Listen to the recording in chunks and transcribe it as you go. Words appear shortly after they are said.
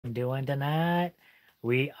doing tonight?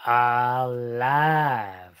 We are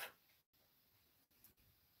live.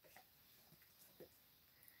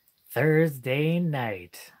 Thursday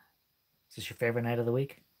night. Is this your favorite night of the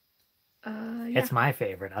week? Yeah. It's my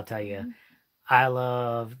favorite, I'll tell you. Mhm. I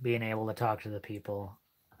love being able to talk to the people.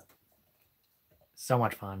 So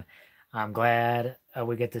much fun. I'm glad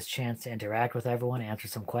we get this chance to interact with everyone, answer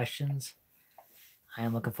some questions. I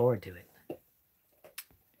am looking forward to it.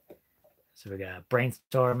 So we got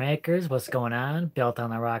Brainstorm Makers, what's going on? Built on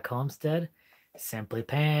the Rock Homestead. Simply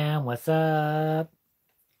Pam, what's up?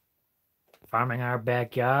 Farming our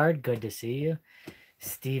backyard, good to see you.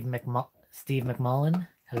 Steve McMullen,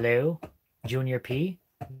 hello. Junior P,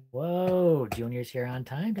 whoa, Junior's here on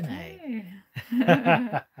time tonight.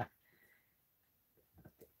 Hey.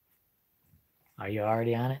 Are you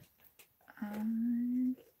already on it?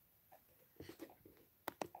 um,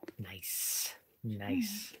 Nice,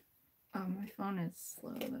 nice. oh, my phone is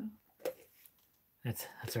slow though. That's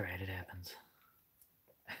all right. It happens.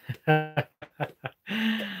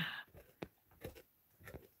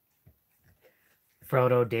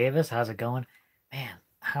 Frodo Davis, how's it going? Man,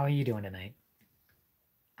 how are you doing tonight?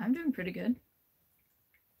 I'm doing pretty good.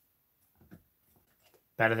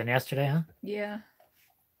 Better than yesterday, huh? Yeah.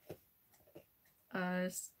 I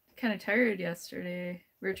was kind of tired yesterday.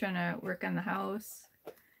 We were trying to work on the house.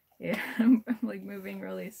 Yeah, I'm like moving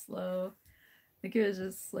really slow. I think it was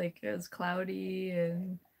just like it was cloudy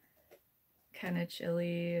and kind of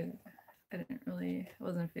chilly. I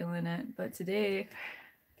wasn't feeling it. But today,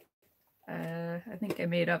 I think I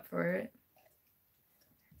made up for it.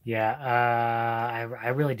 Yeah, I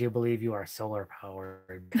really do believe you are solar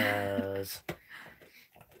powered because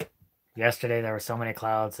yesterday there were so many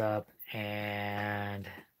clouds up and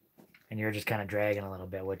you're just kind of dragging a little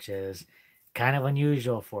bit, which is kind of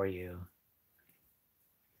unusual for you.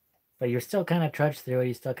 But you're still kind of trudged through it.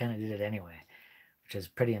 You still kind of did it anyway, which is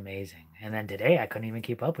pretty amazing. And then today I couldn't even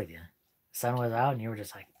keep up with you. The sun was out and you were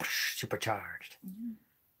just like supercharged. Mm-hmm.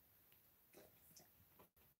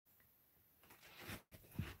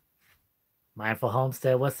 Mindful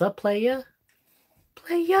Homestead, what's up, playa?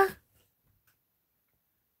 Playa?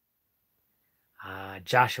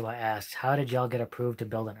 Joshua asks, how did y'all get approved to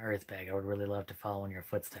build an Earthbag? I would really love to follow in your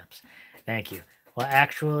footsteps. Thank you. Well,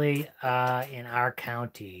 actually, in our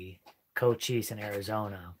county, Cochise in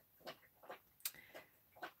Arizona,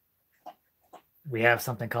 we have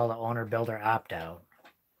something called an owner builder opt out.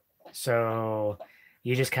 So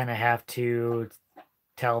you just kind of have to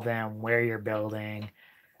tell them where you're building,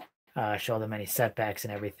 show them any setbacks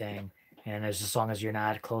and everything. And as long as you're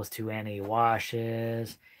not close to any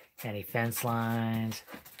washes, any fence lines,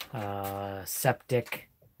 septic,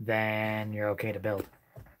 then you're okay to build.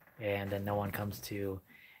 And then no one comes to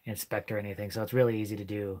inspect or anything. So it's really easy to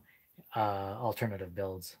do alternative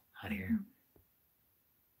builds out here. Mm-hmm.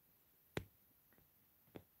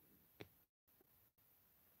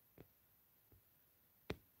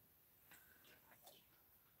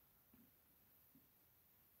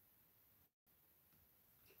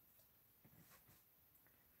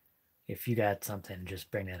 If you got something,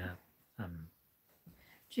 just bring that up.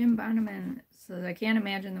 Jim Bonneman says, I can't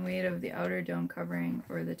imagine the weight of the outer dome covering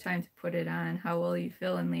or the time to put it on. How will you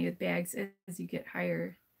fill and lay bags as you get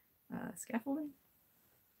higher? Scaffolding?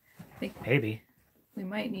 I think Maybe. we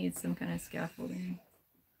might need some kind of scaffolding.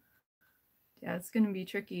 Yeah, it's going to be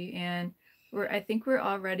tricky. And I think we're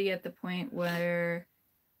already at the point where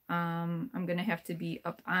I'm going to have to be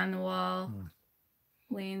up on the wall,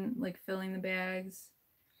 laying, like filling the bags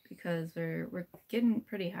because we're getting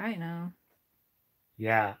pretty high now.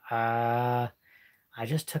 Yeah. I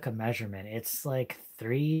just took a measurement. It's like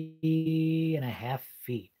 3.5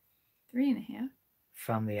 feet 3.5?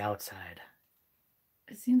 from the outside.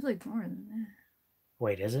 It seems like more than that.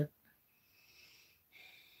 Wait, is it?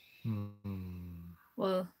 Hmm.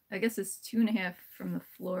 Well, I guess it's 2.5 from the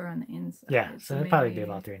floor on the inside. Yeah, so it'd probably be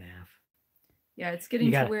about 3.5. Yeah, it's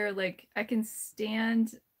getting to where like I can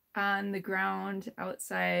stand on the ground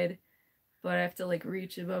outside, but I have to like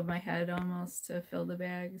reach above my head almost to fill the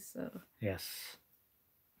bags. So yes.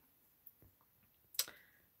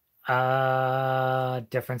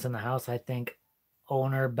 Difference in the house. I think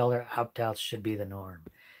owner builder opt outs should be the norm.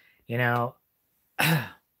 You know,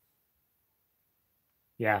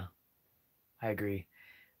 yeah, I agree.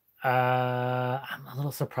 I'm a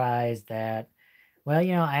little surprised that, well,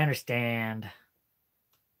 I understand.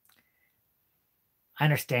 I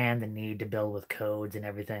understand the need to build with codes and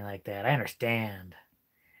everything like that. I understand.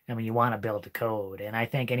 I mean, you want to build the code, and I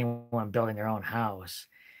think anyone building their own house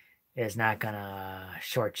is not gonna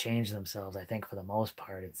shortchange themselves. I think for the most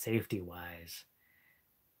part, it's safety wise.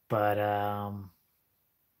 But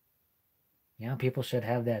People should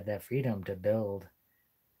have that freedom to build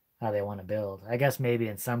how they want to build. I guess maybe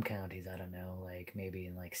in some counties, I don't know, like maybe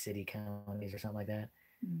in like city counties or something like that.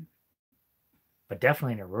 Mm. But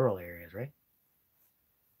definitely in the rural areas, right?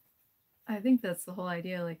 I think that's the whole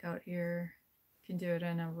idea. Like out here, you can do it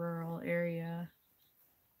in a rural area,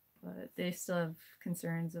 but they still have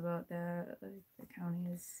concerns about that. Like the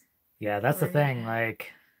county is Yeah, that's the worried. thing.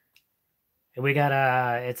 Like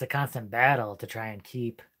it's a constant battle to try and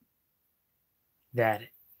keep that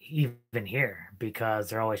even here because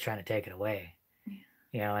they're always trying to take it away.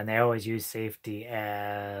 Yeah. And they always use safety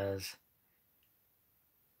as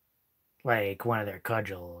like one of their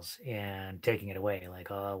cudgels and taking it away. Like,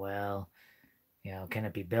 oh well, can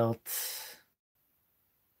it be built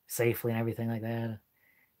safely and everything like that?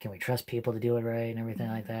 Can we trust people to do it right and everything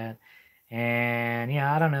like that? And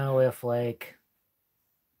I don't know if like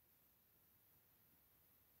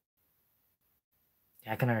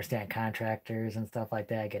I can understand contractors and stuff like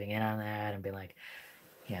that getting in on that and be like,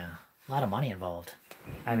 a lot of money involved.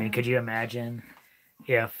 I mean, could you imagine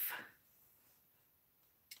if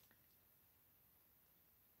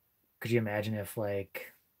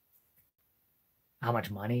like how much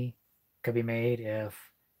money could be made if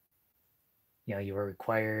you were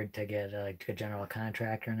required to get like a general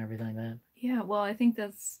contractor and everything like that? Yeah, well, I think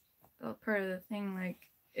that's part of the thing. Like,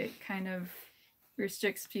 it kind of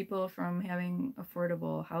restricts people from having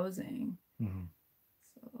affordable housing. Mm-hmm.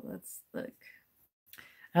 So that's like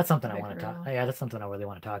that's something I big want to talk. hurdle. Yeah, that's something I really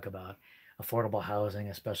want to talk about. Affordable housing,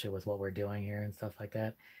 especially with what we're doing here and stuff like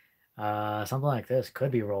that. Something like this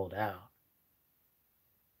could be rolled out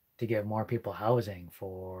to give more people housing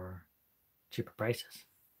for cheaper prices.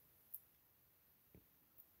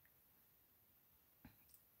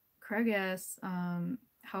 Craig asks,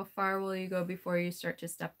 how far will you go before you start to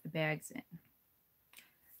stuff the bags in?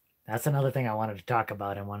 That's another thing I wanted to talk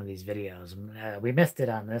about in one of these videos. We missed it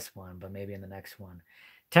on this one, but maybe in the next one.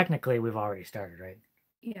 Technically, we've already started, right?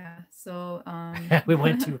 Yeah. So we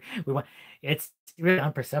went. It's really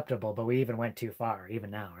unperceptible, but we even went too far,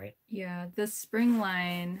 even now, right? Yeah, the spring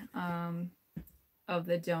line of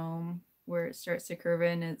the dome where it starts to curve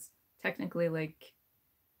in is technically like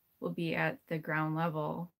will be at the ground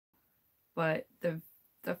level, but the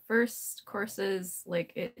first courses,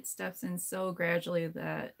 like, it steps in so gradually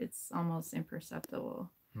that it's almost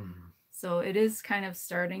imperceptible. So it is kind of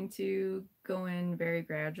starting to go in very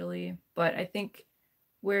gradually, but I think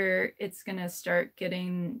where it's gonna start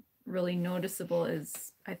getting really noticeable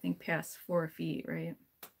is, I think, past 4 feet, right?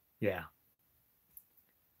 Yeah.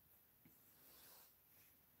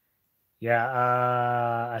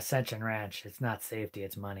 Yeah, Ascension Ranch. It's not safety,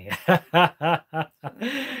 it's money. I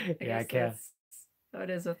Yeah, I guess can't. that's how it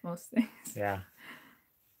is with most things. Yeah.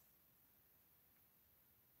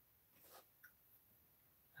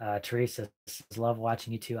 Teresa says, love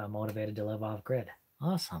watching you two. I'm motivated to live off grid.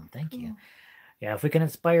 Awesome. Thank you. Yeah, if we can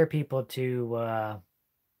inspire people to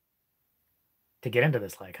get into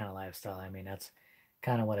this kind of lifestyle, I mean, that's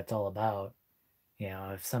kind of what it's all about.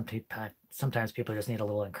 If sometimes people just need a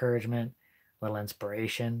little encouragement, a little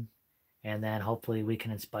inspiration, and then hopefully we can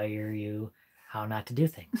inspire you how not to do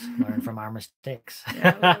things, learn from our mistakes.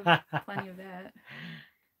 Yeah, we have plenty of that.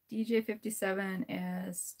 DJ57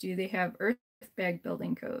 asks, do they have Earthbag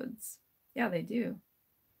building codes? Yeah, they do.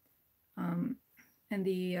 And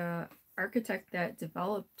the architect that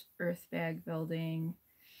developed Earthbag building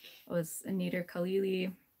was Anita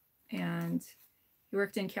Khalili, and he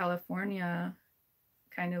worked in California,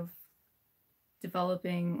 kind of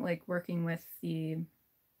developing, like, working with I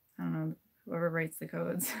don't know, whoever writes the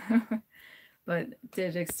codes, but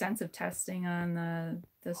did extensive testing on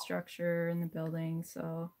the structure and the building.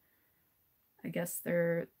 So I guess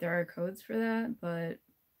there are codes for that, but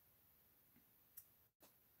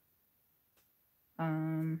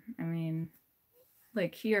I mean,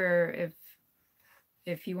 like here,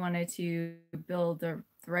 if you wanted to build the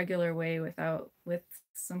regular way with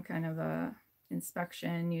some kind of a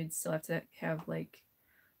inspection, you'd still have to have like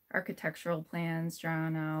architectural plans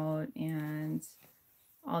drawn out and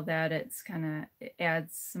all that. It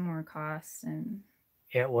adds some more costs, and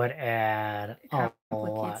it would add a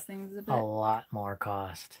things a bit. lot more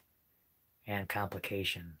cost and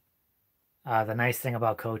complication. The nice thing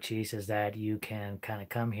about Cochise is that you can kind of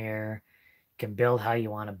come here, can build how you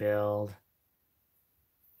want to build,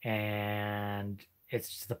 and it's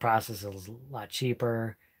just, the process is a lot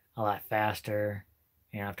cheaper, a lot faster.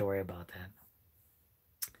 You don't have to worry about that.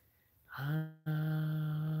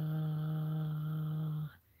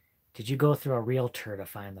 Did you go through a realtor to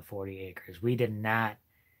find the 40 acres? We did not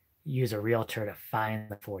use a realtor to find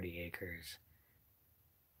the 40 acres.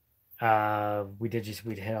 We'd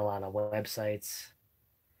hit a lot of websites,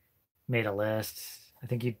 made a list. I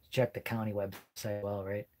think you checked the county website as well,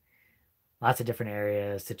 right? Lots of different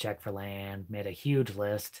areas to check for land, made a huge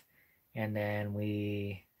list, and then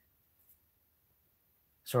we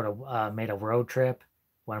sort of made a road trip,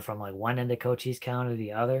 went from like one end of Cochise County to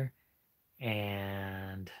the other,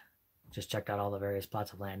 and just checked out all the various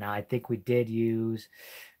plots of land. Now, I think we did use,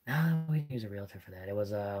 no, we didn't use a realtor for that. It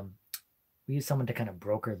was, we used someone to kind of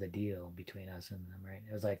broker the deal between us and them, right?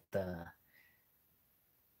 It was like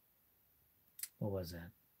what was that?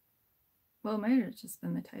 Well, it might have just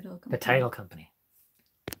been the title company. The title company.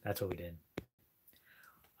 That's what we did.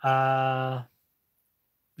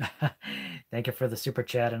 Thank you for the super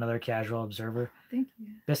chat, another casual observer. Thank you.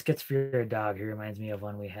 Biscuits for your dog. He reminds me of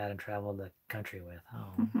one we had and traveled the country with.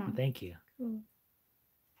 Oh, well, thank you. Cool.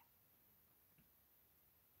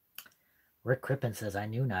 Rick Crippen says, I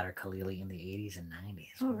knew Nader Khalili in the 80s and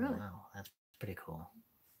 90s. Oh, really? Wow, that's pretty cool.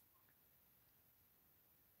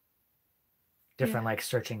 Different, like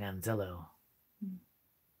searching on Zillow.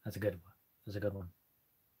 That's a good one. That's a good one.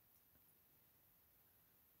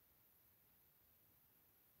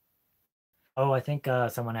 Oh, I think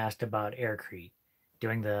someone asked about aircrete,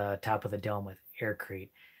 doing the top of the dome with aircrete.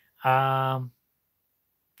 Not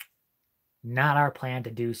our plan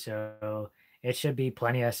to do so. It should be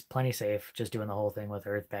plenty safe just doing the whole thing with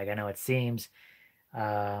Earthbag. I know it seems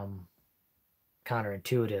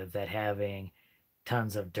counterintuitive that having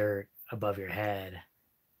tons of dirt above your head,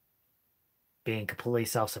 being completely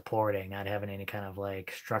self-supporting, not having any kind of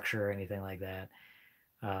like structure or anything like that,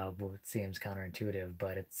 it seems counterintuitive,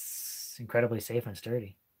 but it's incredibly safe and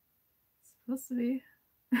sturdy. It's supposed to be.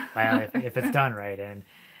 Well, if it's done right, and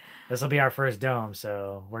this will be our first dome,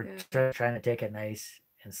 so we're trying to take it nice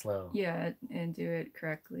and slow. Yeah, and do it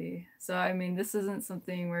correctly. So, I mean, this isn't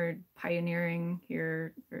something we're pioneering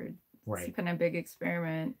here, or right. some kind of big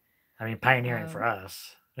experiment. I mean, pioneering for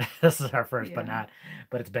us. This is our first, but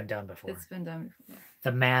it's been done before. It's been done before.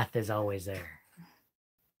 The math is always there.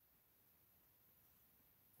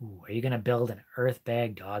 Ooh, are you going to build an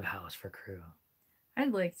Earthbag doghouse for crew?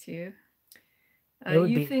 I'd like to.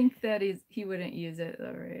 You think that he wouldn't use it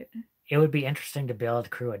though, right? It would be interesting to build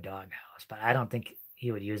crew a doghouse, but I don't think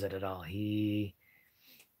he would use it at all. He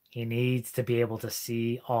needs to be able to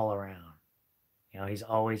see all around. You know, he's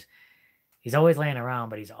always laying around,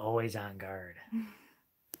 but he's always on guard.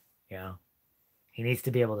 You know, he needs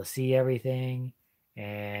to be able to see everything,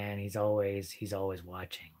 and he's always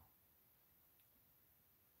watching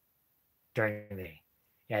during the day.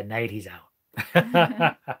 At night, he's out.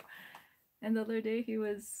 And the other day, he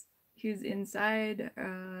was inside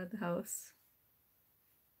the house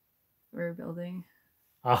we're building.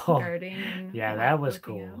 Oh, guarding. And yeah, that was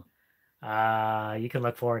cool. You can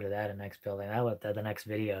look forward to that in next building. That was the next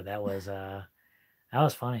video. That was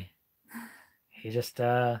funny. He just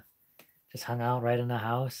hung out right in the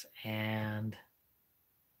house and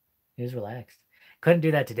he was relaxed. Couldn't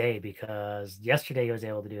do that today because yesterday he was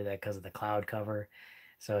able to do that because of the cloud cover.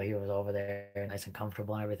 So he was over there nice and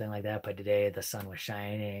comfortable and everything like that. But today the sun was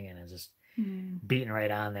shining and it was just beating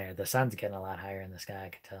right on there. The sun's getting a lot higher in the sky, I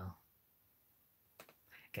could tell.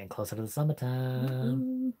 Getting closer to the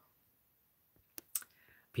summertime.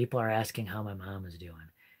 People are asking how my mom is doing.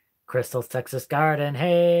 Crystal's Texas Garden,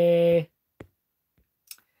 hey!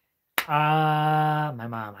 My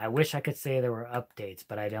mom. I wish I could say there were updates,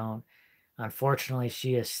 but I don't. Unfortunately,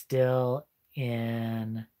 she is still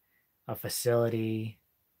in a facility,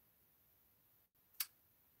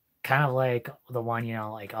 kind of like the one,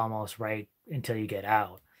 like almost right until you get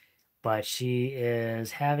out. But she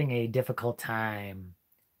is having a difficult time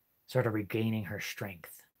sort of regaining her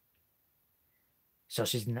strength. So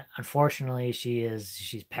unfortunately,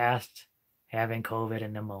 she's past having COVID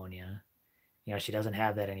and pneumonia. She doesn't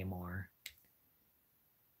have that anymore.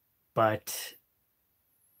 But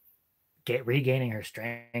regaining her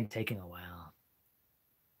strength taking a while.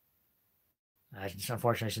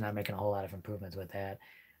 Unfortunately, she's not making a whole lot of improvements with that.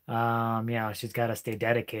 She's got to stay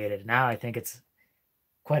dedicated. Now I think it's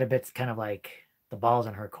quite a bit kind of like the ball's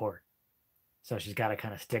in her court. So she's got to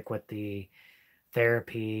kind of stick with the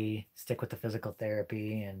therapy, stick with the physical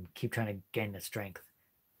therapy, and keep trying to gain the strength.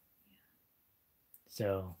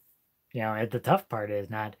 So, the tough part is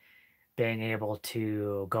not being able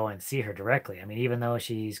to go and see her directly. I mean, even though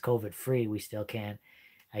she's COVID free, we still can't.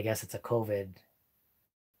 I guess it's a COVID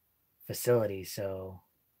facility, so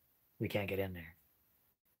we can't get in there.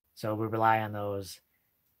 So we rely on those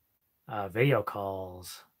video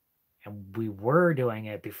calls, and we were doing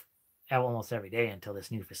it almost every day until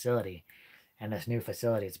this new facility. And this new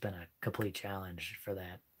facility, it's been a complete challenge for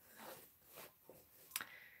that.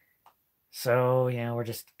 So, we're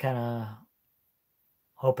just kind of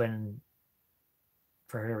hoping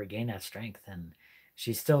for her to regain that strength. And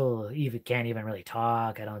she still even can't even really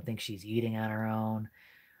talk. I don't think she's eating on her own.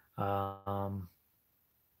 Um,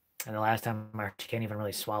 and the last time she can't even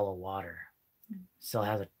really swallow water. Still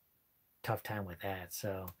has a tough time with that.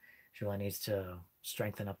 So she really needs to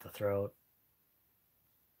strengthen up the throat.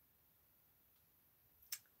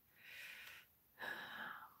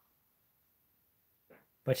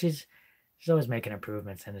 But she's always making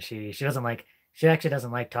improvements, and she actually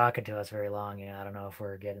doesn't like talking to us very long. I don't know if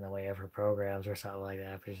we're getting in the way of her programs or something like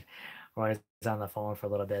that. But we're always on the phone for a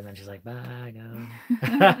little bit, and then she's like, "Bye, go."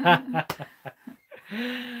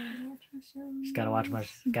 Just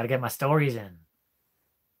gotta get my stories in.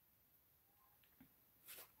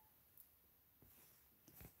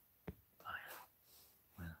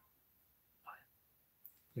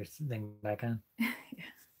 Your thing back on. Yeah.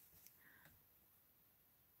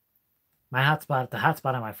 The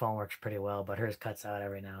hotspot on my phone works pretty well, but hers cuts out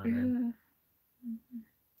every now and then.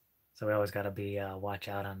 So we always gotta be watch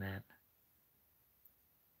out on that.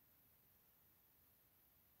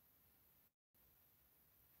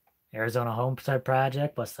 Arizona Homestead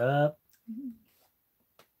Project, what's up?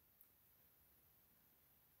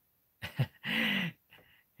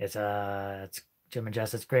 It's Jim and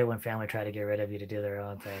Jess. It's great when family try to get rid of you to do their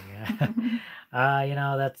own thing.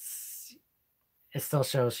 It still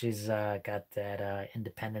shows she's got that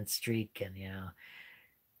independent streak, and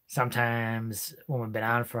sometimes when we've been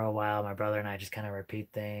on for a while, my brother and I just kind of repeat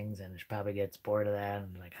things, and she probably gets bored of that,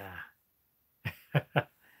 and like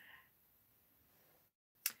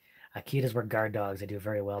Akitas were guard dogs. They do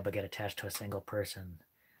very well, but get attached to a single person.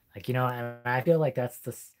 And I feel like that's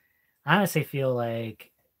I honestly feel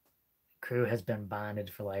like Crew has been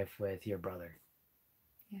bonded for life with your brother.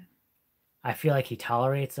 Yeah. I feel like he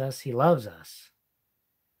tolerates us. He loves us.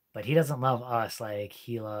 But he doesn't love us like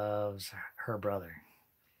he loves her brother.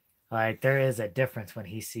 Like, there is a difference when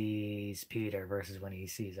he sees Peter versus when he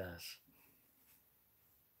sees us.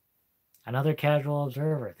 Another casual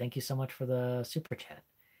observer. Thank you so much for the super chat.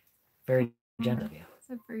 Very gentle of you.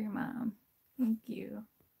 Except for your mom. Thank you.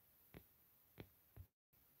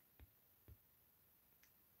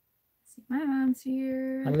 See, my mom's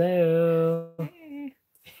here. Hello. Hey.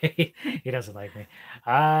 He doesn't like me.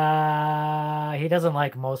 He doesn't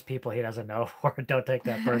like most people he doesn't know. Don't take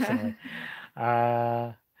that personally.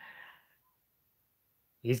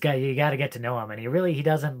 You got to get to know him, and he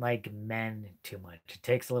doesn't like men too much. It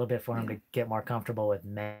takes a little bit for him to get more comfortable with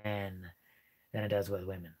men than it does with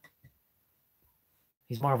women.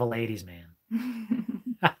 He's more of a ladies' man.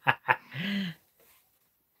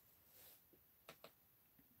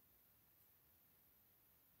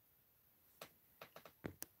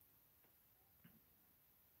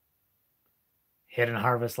 Hidden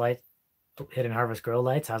Harvest Grow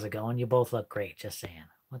Lights. How's it going? You both look great. Just saying.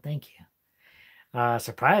 Well, thank you.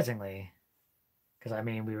 Surprisingly,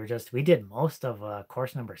 because we did most of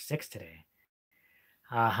course number 6 today.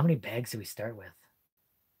 How many bags did we start with?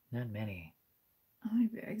 Not many. How many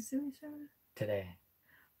bags did we start with today?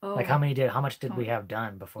 Oh, like how much did we have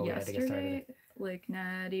done before we had to get started? Like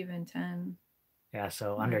not even 10. Yeah,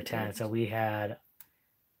 so under 10. So we had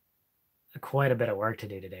quite a bit of work to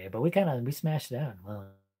do today, but we smashed it out. Well,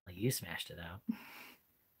 you smashed it out.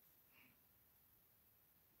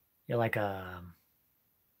 You're like a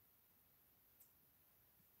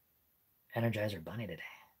Energizer Bunny today.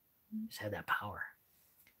 Just had that power.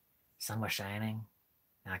 Sun was shining,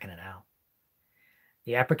 knocking it out.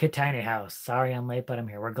 The Apricot Tiny House. Sorry I'm late, but I'm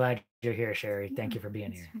here. We're glad you're here, Sherry. Yeah, thank you for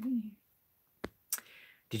being here.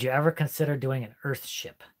 Did you ever consider doing an Earth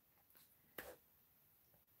ship?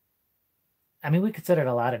 We considered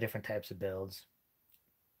a lot of different types of builds.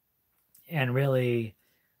 And really,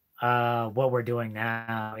 what we're doing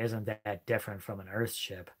now isn't that different from an Earth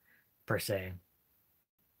ship, per se.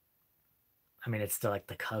 It's still like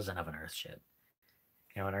the cousin of an Earth ship.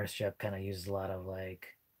 An Earth ship kind of uses a lot of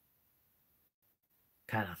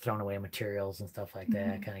kind of thrown away materials and stuff like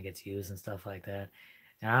that, kind of gets used and stuff like that.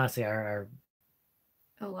 And honestly, a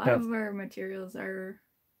lot of our materials are...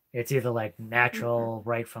 It's either like natural,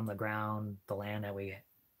 right from the ground, the land that we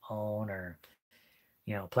own, or,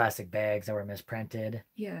 plastic bags that were misprinted.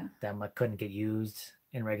 Yeah. That couldn't get used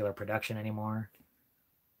in regular production anymore.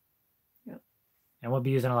 Yep. And we'll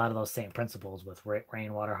be using a lot of those same principles with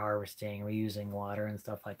rainwater harvesting, reusing water and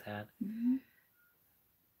stuff like that. Mm-hmm.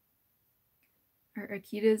 Are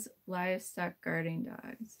Akita's livestock guarding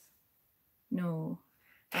dogs? No.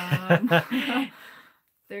 They're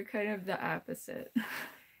kind of the opposite.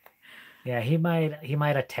 Yeah, he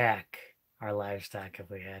might attack our livestock if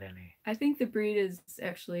we had any. I think the breed is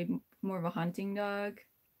actually more of a hunting dog.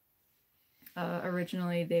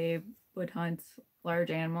 Originally, they would hunt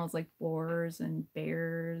large animals like boars and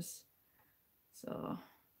bears. So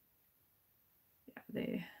yeah,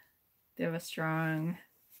 they have a strong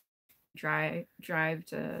drive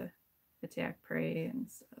to attack prey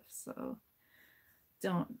and stuff. So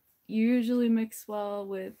don't usually mix well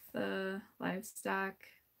with livestock,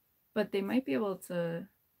 but they might be able to.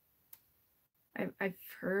 I've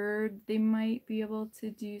heard they might be able to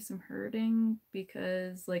do some herding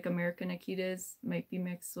because like American Akitas might be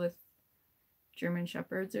mixed with German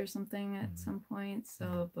Shepherds or something at some point.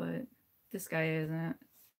 So, but this guy isn't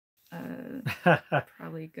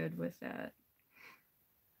probably good with that.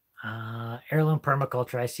 Heirloom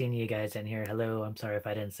permaculture. I seen you guys in here. Hello. I'm sorry if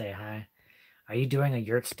I didn't say hi. Are you doing a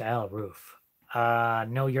yurt style roof?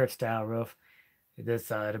 No yurt style roof. This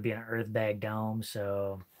it'll be an Earthbag dome,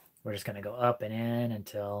 so we're just gonna go up and in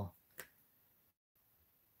until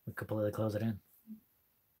we completely close it in.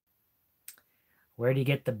 Where do you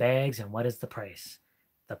get the bags and what is the price?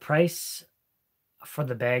 The price for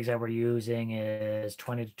the bags that we're using is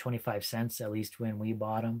 20 to 25 cents, at least when we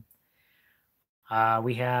bought them.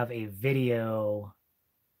 We have a video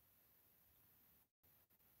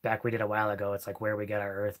back we did a while ago. It's like where we get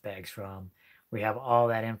our earth bags from. We have all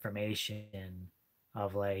that information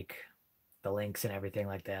of like the links and everything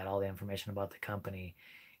like that, all the information about the company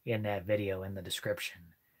in that video in the description.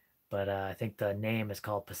 But I think the name is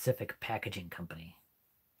called Pacific Packaging Company.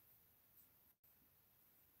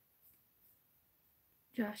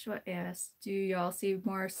 Joshua asked, do y'all see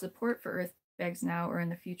more support for earth bags now or in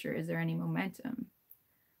the future? Is there any momentum?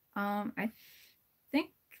 I think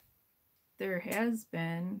there has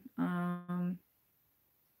been.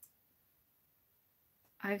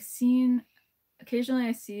 I've seen, occasionally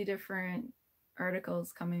I see different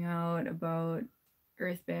articles coming out about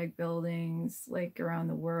earth bag buildings like around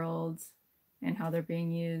the world and how they're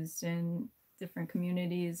being used in different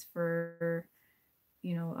communities for,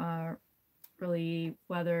 really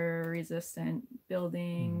weather resistant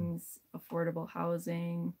buildings, affordable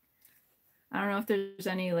housing. I don't know if there's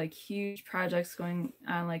any like huge projects going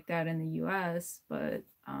on like that in the US, but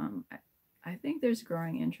I think there's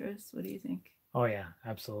growing interest. What do you think? Oh yeah,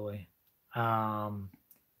 absolutely. Cal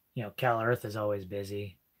Earth is always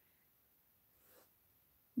busy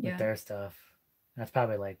with their stuff. That's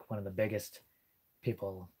probably like one of the biggest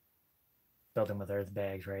people building with earth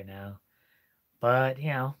bags right now. But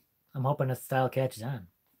I'm hoping the style catches on.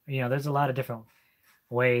 There's a lot of different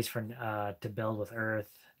ways for to build with earth,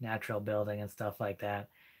 natural building and stuff like that.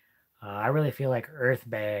 I really feel like earth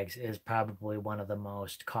bags is probably one of the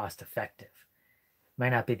most cost effective.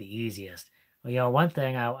 Might not be the easiest. Well, one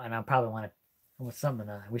thing I probably want to, with something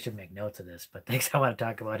we should make notes of this, but things I want to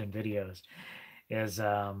talk about in videos is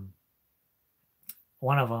one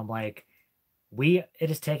of them, like it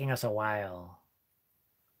is taking us a while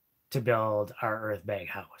to build our earth bag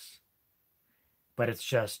house, but it's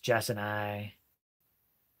just Jess and I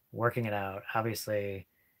working it out. Obviously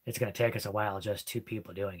it's going to take us a while, just two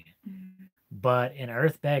people doing it. But in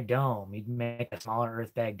earth bag dome, you'd make a smaller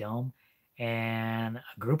earth bag dome and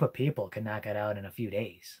a group of people can knock it out in a few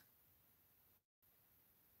days.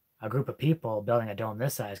 A group of people building a dome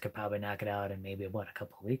this size could probably knock it out in maybe a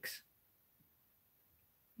couple of weeks.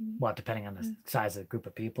 Well, depending on the size of the group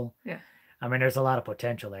of people. Yeah. I mean, there's a lot of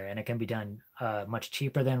potential there, and it can be done much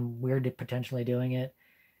cheaper than we're potentially doing it,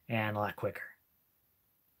 and a lot quicker.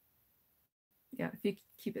 Yeah, if you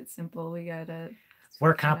keep it simple,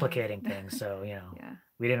 we're complicating things, so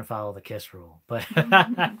we didn't follow the KISS rule, but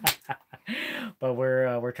but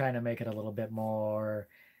we're trying to make it a little bit more,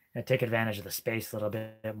 take advantage of the space a little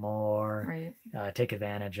bit more, right? Take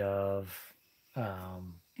advantage of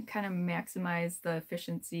and kind of maximize the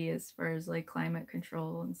efficiency as far as like climate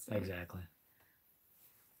control and stuff. Exactly.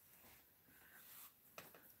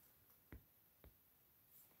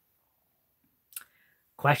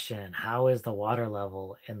 Question: how is the water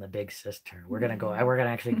level in the big cistern? We're gonna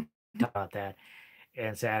actually talk about that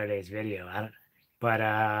in Saturday's video.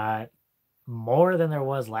 But more than there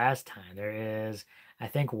was last time. There is, I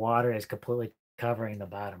think, water is completely covering the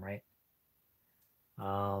bottom, right?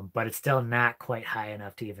 But it's still not quite high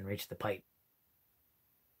enough to even reach the pipe.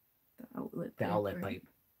 The outlet pipe.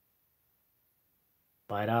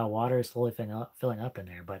 But water is slowly filling up in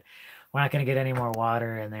there. But we're not going to get any more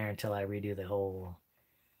water in there until I redo the whole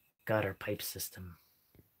gutter pipe system.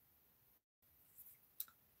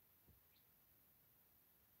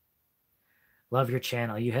 Love your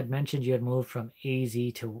channel. You had mentioned you had moved from AZ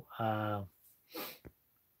to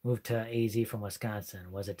AZ from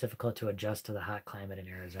Wisconsin. Was it difficult to adjust to the hot climate in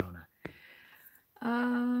Arizona?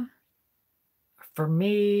 For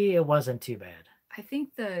me, it wasn't too bad. I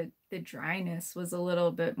think the dryness was a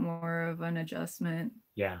little bit more of an adjustment.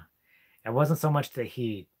 Yeah. It wasn't so much the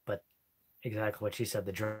heat, but exactly what she said,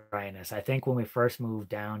 the dryness. I think when we first moved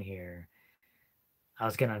down here, I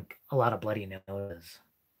was getting a lot of bloody noses.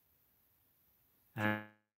 Uh,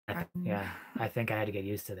 yeah, I think I had to get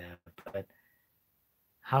used to that. But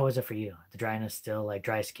how was it for you? The dryness still, like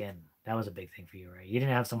dry skin. That was a big thing for you, right? You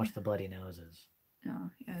didn't have so much the bloody noses. No,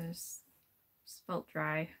 yeah, it just felt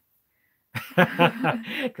dry.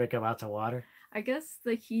 Drinking lots of water. I guess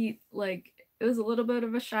the heat, like it was a little bit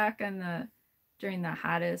of a shock on during the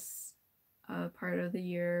hottest part of the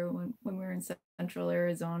year when we were in central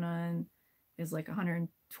Arizona and it was like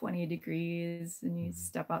 120 degrees and you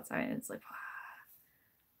step outside and it's like, wow.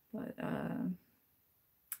 But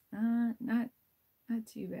not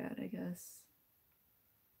too bad, I guess.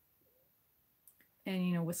 And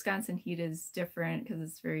you know, Wisconsin heat is different because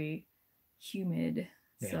it's very humid.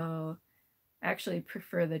 Yeah. So I actually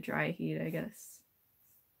prefer the dry heat, I guess.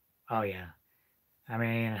 Oh yeah. I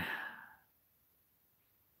mean,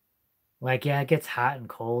 like, yeah, it gets hot and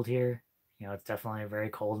cold here. You know, it's definitely very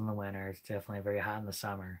cold in the winter. It's definitely very hot in the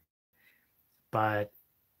summer. But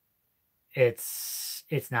it's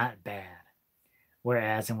not bad.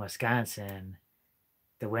 Whereas in Wisconsin,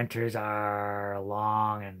 the winters are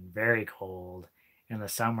long and very cold, and the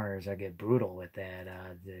summers are get brutal with that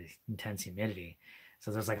the intense humidity.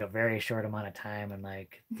 So there's like a very short amount of time in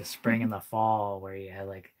like the spring and the fall where you had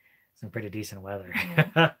like some pretty decent weather.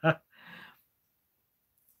 Yeah.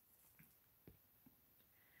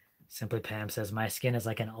 Simply Pam says, my skin is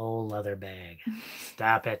like an old leather bag.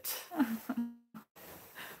 Stop it.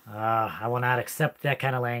 I will not accept that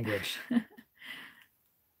kind of language.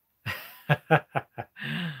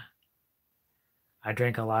 I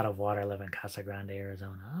drink a lot of water. I live in Casa Grande,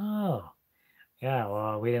 Arizona. Oh, yeah.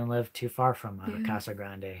 Well, we didn't live too far from Casa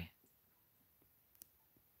Grande.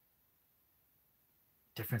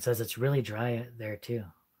 Different says it's really dry there too.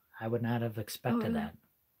 I would not have expected that.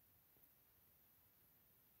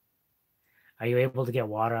 Are you able to get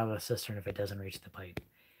water out of a cistern if it doesn't reach the pipe?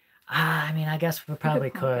 I mean, I guess we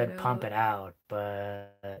probably could pump it out,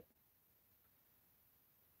 but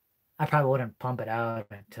I probably wouldn't pump it out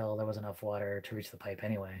until there was enough water to reach the pipe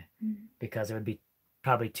anyway, because it would be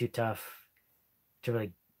probably too tough to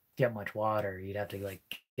really get much water. You'd have to like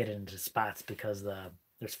get it into spots because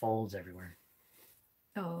there's folds everywhere.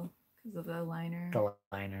 Oh, because of the liner. The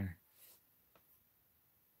liner.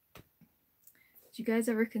 Did you guys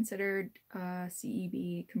ever consider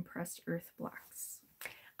CEB compressed earth blocks?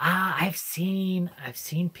 I've seen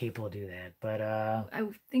people do that, but I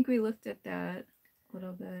think we looked at that a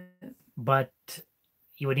little bit. But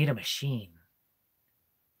you would need a machine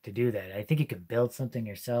to do that. I think you could build something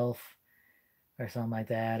yourself or something like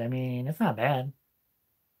that. I mean, it's not bad.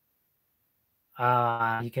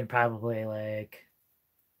 You can probably like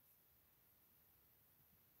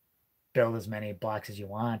build as many blocks as you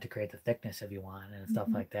want to create the thickness if you want and stuff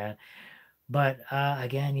like that. But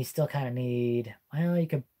again, you still kind of need, well, you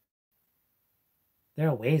could, there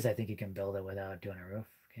are ways I think you can build it without doing a roof,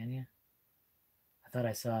 can you? I thought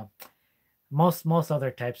I saw most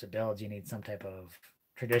other types of builds, you need some type of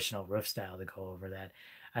traditional roof style to go over that.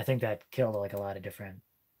 I think that killed like a lot of different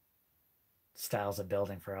styles of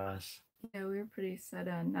building for us. Yeah, we were pretty set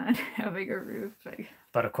on not having a roof.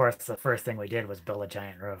 But of course, the first thing we did was build a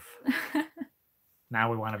giant roof.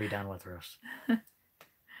 Now we want to be done with roofs.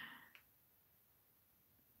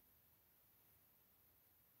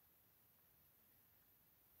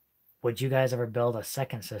 Would you guys ever build a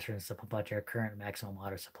second cistern to pump out your current maximum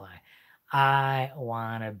water supply? I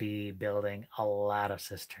want to be building a lot of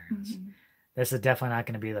cisterns. This is definitely not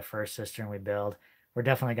going to be the first cistern we build. We're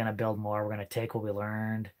definitely going to build more. We're going to take what we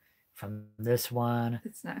learned from this one.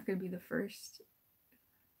 It's not going to be the first.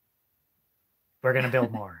 We're going to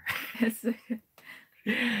build more.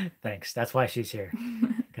 Thanks. That's why she's here.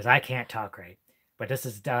 Because I can't talk right. But this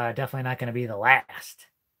is definitely not going to be the last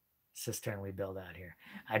cistern we build out here.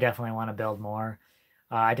 I definitely want to build more.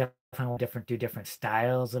 I definitely want do different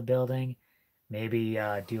styles of building. Maybe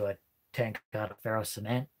do a tank out of ferro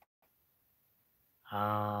cement.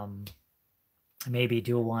 Maybe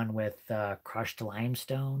do one with crushed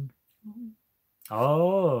limestone.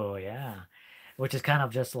 Oh, yeah. Which is kind of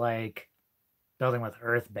just like building with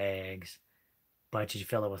earth bags, but you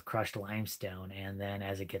fill it with crushed limestone. And then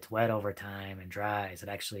as it gets wet over time and dries, it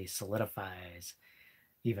actually solidifies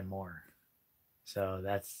even more. So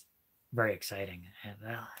that's very exciting. And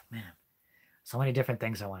man, so many different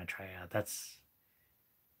things I want to try out. That's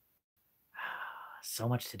so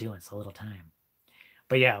much to do in so little time.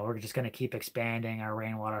 But yeah, we're just going to keep expanding our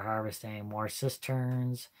rainwater harvesting, more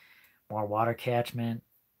cisterns, more water catchment.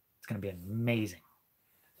 It's going to be amazing.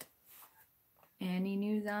 Any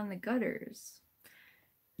news on the gutters?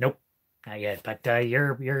 Nope, not yet. But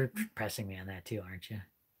you're pressing me on that too, aren't you?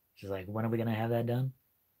 She's like, when are we going to have that done?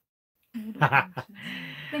 I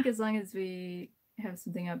think as long as we have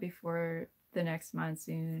something up before the next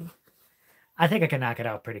monsoon. I think I can knock it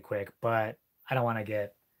out pretty quick, but I don't want to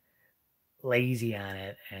get lazy on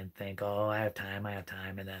it and think, oh, I have time,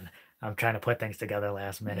 and then I'm trying to put things together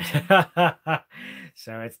last minute.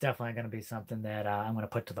 So it's definitely going to be something that I'm going to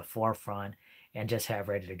put to the forefront and just have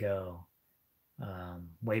ready to go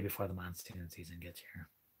way before the monsoon season gets here.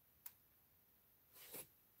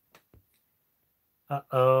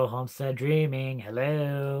 Uh-oh, Homestead Dreaming.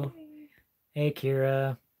 Hello. Hey,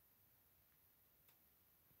 Kira.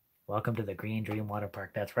 Welcome to the Green Dream Water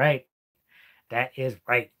Park. That's right. That is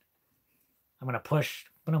right. I'm gonna push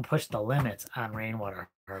the limits on rainwater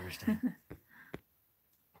harvesting.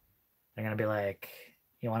 They're gonna be like,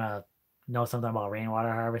 you wanna know something about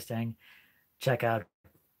rainwater harvesting? Check out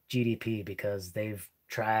GDP because they've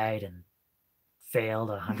tried and failed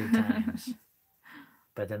 100 times.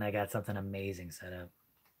 But then they got something amazing set up.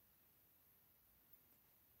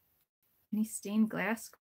 Any stained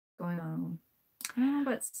glass going on? I don't know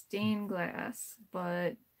about stained glass,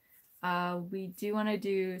 but we do want to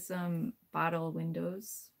do some bottle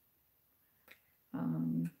windows.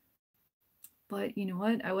 But you know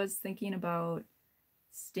what? I was thinking about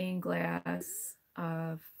stained glass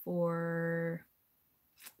for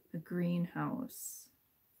a greenhouse.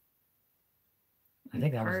 I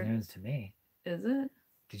think that was news to me. Is it?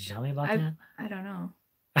 Did you tell me about that? I don't know.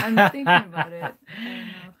 I'm thinking about it. I don't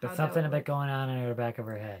know. But something about going on in the back of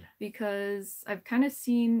her head. Because I've kind of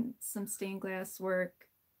seen some stained glass work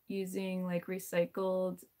using like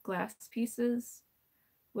recycled glass pieces,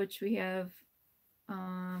 which we have,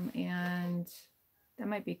 and that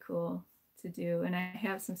might be cool to do. And I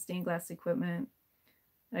have some stained glass equipment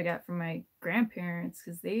that I got from my grandparents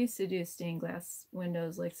because they used to do stained glass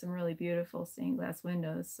windows, like some really beautiful stained glass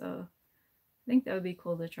windows. So I think that would be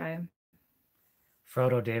cool to try.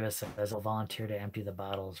 Frodo Davis says he'll volunteer to empty the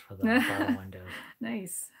bottles for the bottle windows.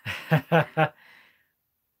 Nice.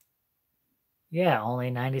 Yeah, only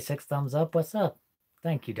 96 thumbs up. What's up?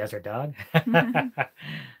 Thank you, Desert Dog. We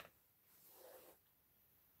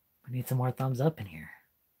need some more thumbs up in here.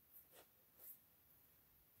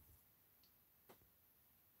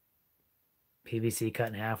 PVC cut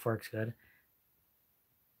in half works good.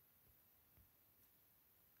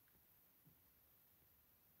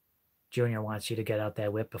 Junior wants you to get out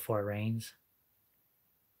that whip before it rains.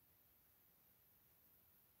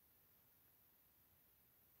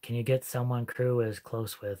 Can you get someone Crew is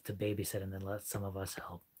close with to babysit and then let some of us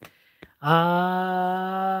help?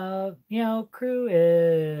 Crew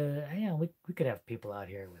is, we could have people out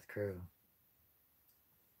here with Crew.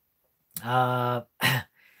 I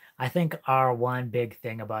think our one big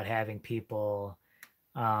thing about having people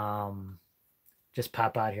just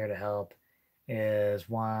pop out here to help is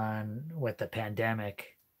one with the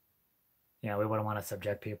pandemic. We wouldn't want to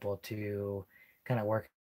subject people to kind of work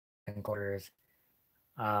in quarters.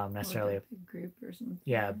 Necessarily a big group or something.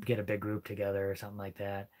 Yeah, get a big group together or something like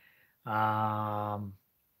that.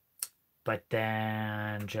 But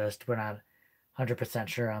then just we're not 100%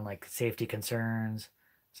 sure on like safety concerns,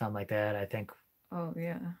 something like that. I think. Oh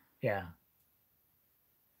yeah. Yeah.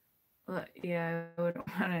 Well, yeah, I wouldn't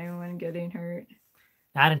want anyone getting hurt.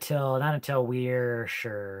 Not until we're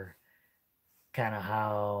sure, kind of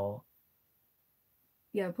how.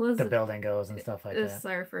 Yeah, plus the building goes and stuff like that. This is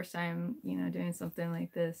our first time, doing something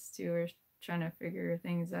like this too. We're trying to figure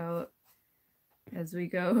things out as we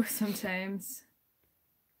go sometimes.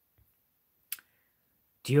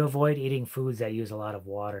 Do you avoid eating foods that use a lot of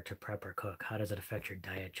water to prep or cook? How does it affect your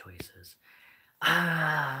diet choices?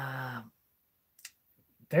 There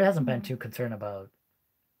hasn't been too concerned about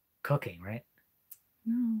cooking, right?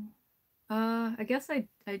 No. I guess I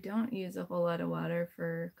don't use a whole lot of water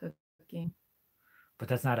for cooking. But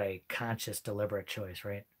that's not a conscious, deliberate choice,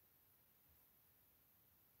 right?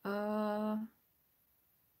 I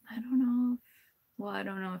don't know. I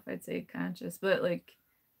don't know if I'd say conscious, but like,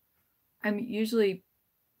 I'm usually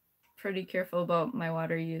pretty careful about my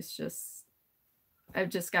water use. I've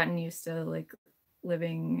just gotten used to like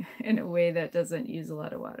living in a way that doesn't use a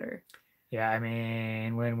lot of water. Yeah, I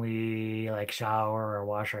mean, when we like shower or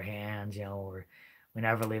wash our hands, we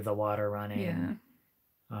never leave the water running.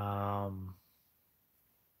 Yeah.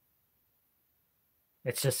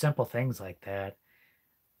 It's just simple things like that.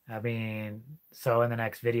 I mean, so in the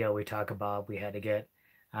next video we talk about we had to get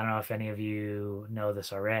I don't know if any of you know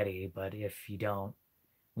this already, but if you don't,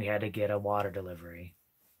 we had to get a water delivery.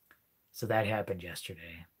 So that happened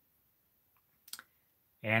yesterday.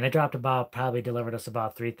 And it dropped about, probably delivered us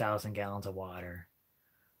about 3,000 gallons of water.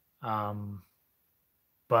 Um,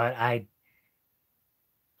 but I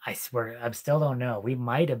swear, I still don't know. We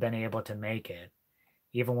might have been able to make it,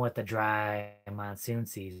 even with the dry monsoon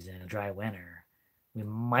season, a dry winter. We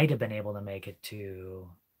might have been able to make it to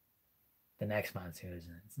the next monsoon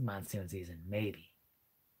season, maybe.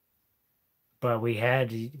 But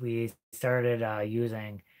we started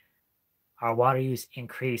using our water use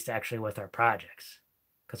increased actually with our projects,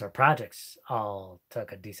 because our projects all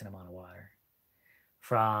took a decent amount of water,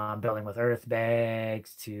 from building with earth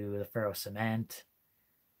bags to the ferro cement.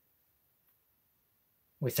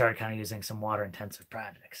 We started kind of using some water intensive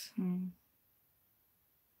projects.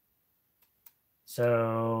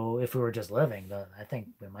 So if we were just living, I think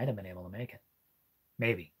we might have been able to make it.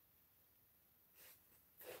 Maybe.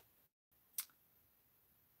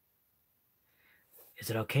 Is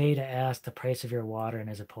it okay to ask the price of your water, and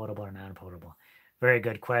is it potable or non-potable? Very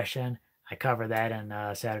good question. I covered that in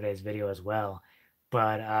Saturday's video as well.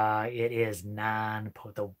 But it is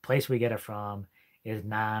the place we get it from is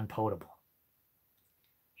non-potable.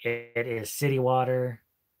 It is city water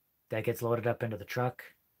that gets loaded up into the truck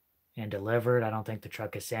and delivered. I don't think the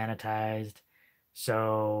truck is sanitized.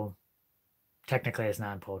 So technically it's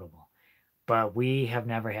non-potable. But we have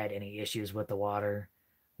never had any issues with the water.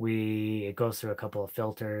 It goes through a couple of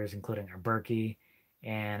filters, including our Berkey,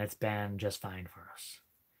 and it's been just fine for us.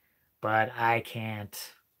 But I can't,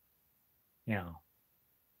 but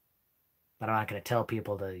I'm not going to tell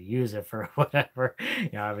people to use it for whatever.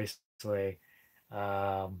 Obviously,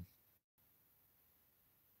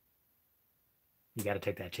 you got to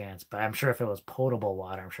take that chance. But I'm sure if it was potable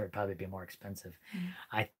water, I'm sure it'd probably be more expensive.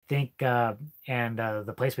 I think, and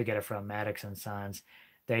the place we get it from, Maddox and Sons,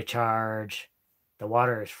 they charge, the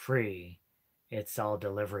water is free. It's all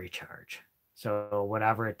delivery charge. So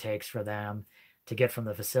whatever it takes for them to get from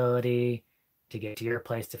the facility to get to your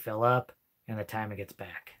place to fill up, and the time it gets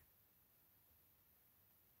back.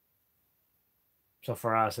 So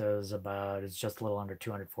for us, it's just a little under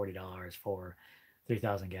 $240 for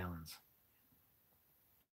 3,000 gallons.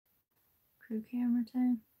 Crew camera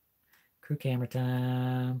time. Crew camera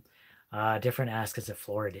time. Different ask, is it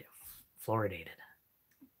fluoridated?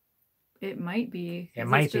 It might be. It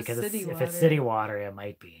might be, because if it's city water, it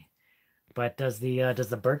might be. But does the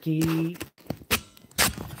Berkey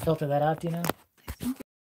filter that out? Do you know?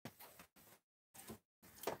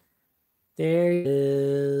 There it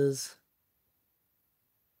is.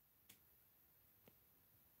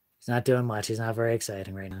 He's not doing much. He's not very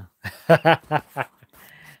exciting right now.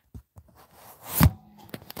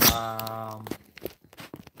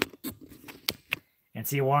 And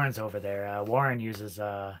see, Warren's over there. Warren uses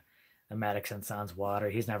the Maddox and Sons water.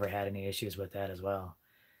 He's never had any issues with that as well.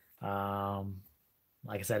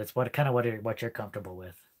 Like I said, it's what you're comfortable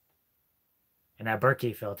with. And that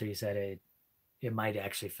Berkey filter, you said it might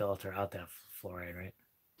actually filter out that fluoride, right?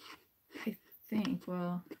 I think.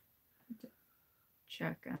 Well,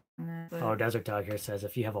 check on that. But... Oh, Desert Dog here says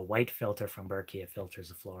if you have a white filter from Berkey, it filters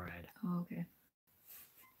the fluoride. Oh, okay.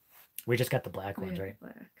 We just got the black ones, right?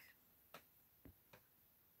 Black.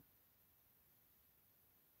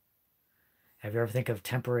 Have you ever think of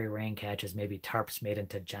temporary rain catches, maybe tarps made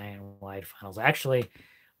into giant wide funnels? Actually,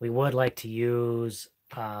 we would like to use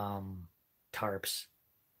tarps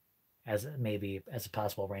as a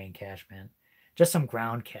possible rain catchment. Just some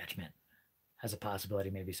ground catchment as a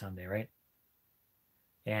possibility maybe someday, right?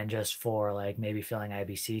 And just for like maybe filling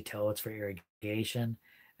IBC totes for irrigation.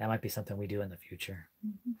 That might be something we do in the future.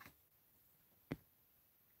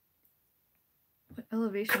 What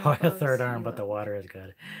elevation? Go a third arm, but the water is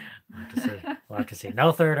good. We'll have to see.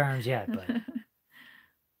 No third arms yet,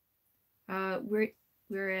 but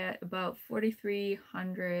we're at about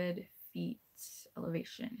 4,300 feet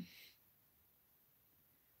elevation.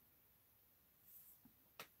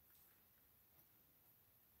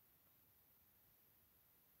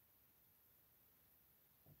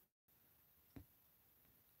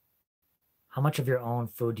 How much of your own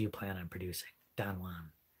food do you plan on producing, Don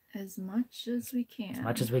Juan? As much as we can. As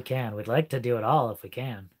much as we can. We'd like to do it all if we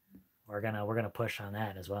can. We're gonna push on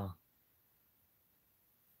that as well.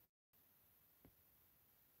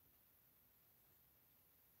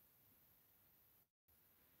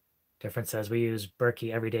 Different says we use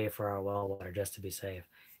Berkey every day for our well water just to be safe.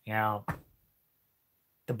 The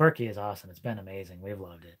Berkey is awesome. It's been amazing. We've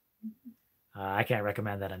loved it. I can't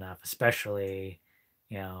recommend that enough, especially,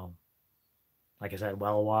 like I said,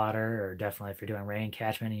 well water, or definitely if you're doing rain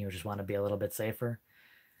catchment and you just want to be a little bit safer.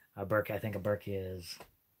 I think a Berkey is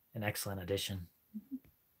an excellent addition. Mhm.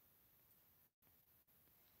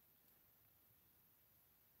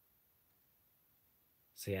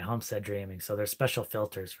 So yeah, homestead dreaming. So there's special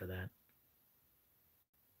filters for that.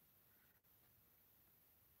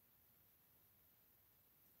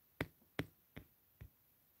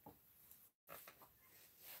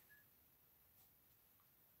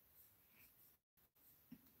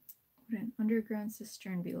 Would an underground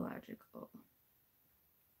cistern be logical?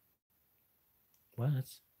 Well,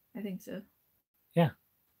 that's I think so. yeah.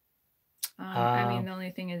 I mean, the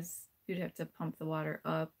only thing is you'd have to pump the water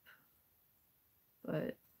up,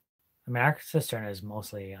 but I mean, our cistern is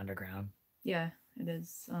mostly underground. yeah, it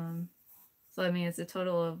is. So I mean, it's a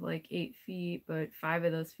total of like 8 feet, but 5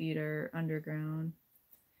 of those feet are underground.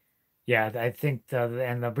 Yeah, I think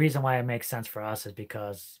the reason why it makes sense for us is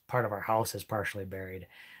because part of our house is partially buried,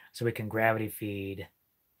 so we can gravity feed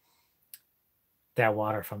that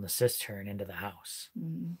water from the cistern into the house.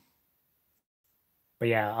 Mm. But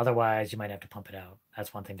yeah, otherwise you might have to pump it out.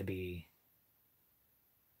 That's one thing to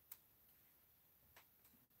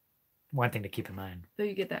keep in mind. So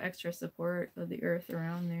you get that extra support of the earth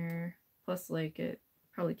around there. Plus, like it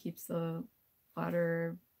probably keeps the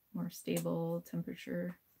water more stable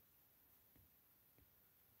temperature.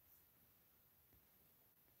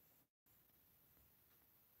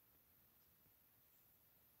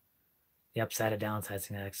 The upside and downside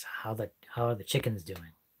is how are the chickens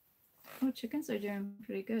doing? Oh, chickens are doing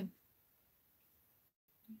pretty good.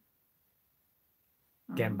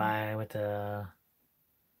 Getting by with the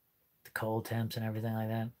cold temps and everything like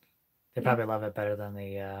that. They Yeah. probably love it better than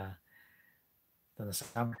the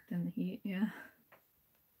summer. Than the heat, yeah.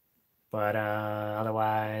 But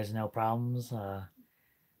otherwise, no problems.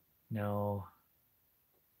 No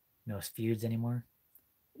feuds anymore.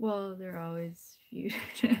 Well, they're always feud.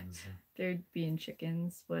 Chickens. They're being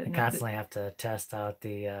chickens, but They constantly have to test out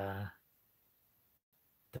the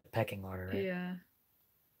pecking order, right? Yeah,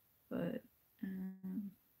 but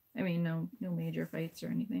I mean, no major fights or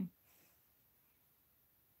anything.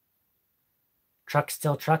 Truck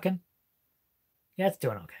still trucking? Yeah, it's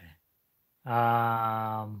doing okay.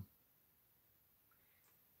 I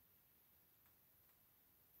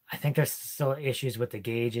think there's still issues with the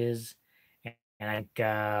gauges, and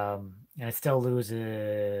it still loses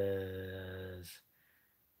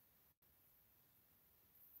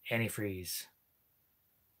antifreeze,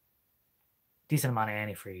 decent amount of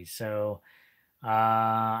antifreeze. So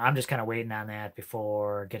I'm just kind of waiting on that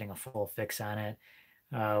before getting a full fix on it.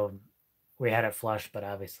 We had it flushed, but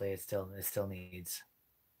obviously it still needs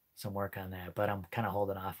some work on that. But I'm kind of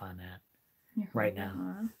holding off on that right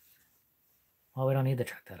now. Well, we don't need the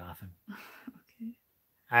truck that often. Okay.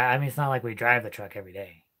 I mean, it's not like we drive the truck every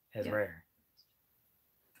day. It's rare.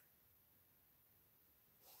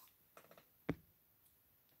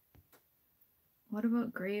 What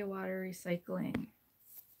about gray water recycling?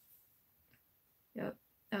 Yep.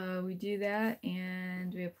 We do that,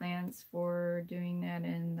 and we have plans for doing that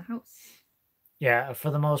in the house. Yeah, for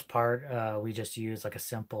the most part, we just use like a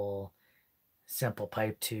simple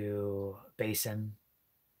pipe to basin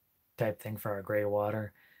type thing for our gray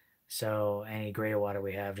water. So any gray water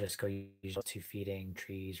we have just go use to feeding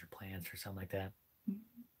trees or plants or something like that.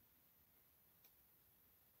 Mm-hmm.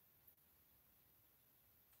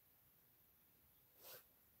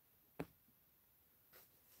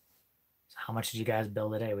 So how much did you guys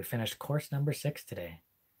build today? We finished course number 6 today.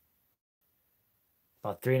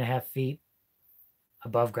 About 3.5 feet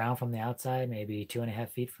above ground from the outside, maybe 2.5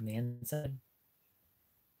 feet from the inside.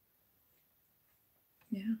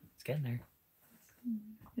 Yeah. It's getting there.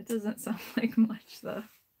 It doesn't sound like much, though.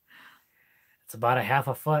 It's about a half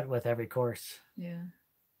a foot with every course. Yeah.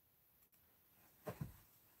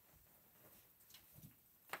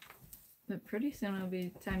 But pretty soon it'll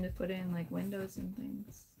be time to put in like windows and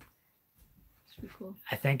things. Should be cool.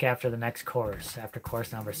 I think after the next course, after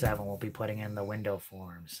course number 7, we'll be putting in the window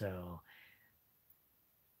form. So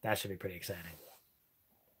that should be pretty exciting.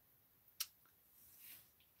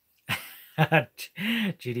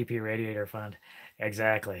 GDP radiator fund.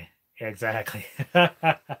 Exactly.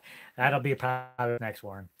 That'll be probably next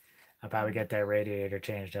one. I'll probably get that radiator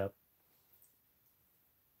changed up.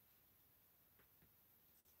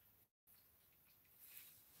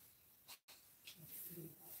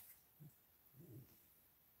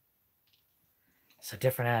 So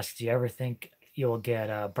different asks, do you ever think you will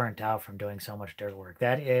get burnt out from doing so much dirt work?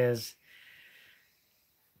 That is,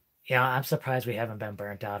 yeah, I'm surprised we haven't been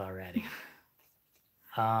burnt out already.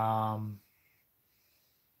 I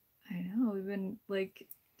know, we've been like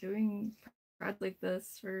doing projects like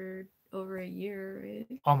this for over a year,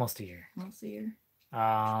 right? Almost a year. Almost a year.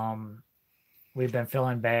 We've been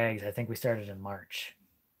filling bags. I think we started in March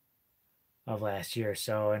of last year.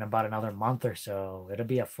 So in about another month or so, it'll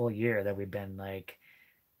be a full year that we've been like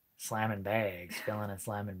slamming bags, filling and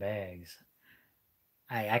slamming bags.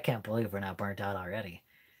 I can't believe we're not burnt out already.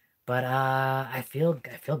 But I feel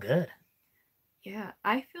good. Yeah,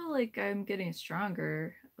 I feel like I'm getting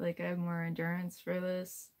stronger. Like I have more endurance for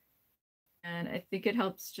this. And I think it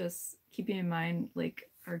helps just keeping in mind like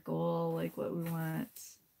our goal, like what we want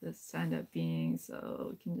this to end up being, so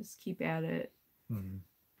we can just keep at it. Mm-hmm.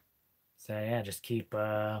 So yeah, just keep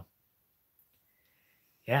yeah,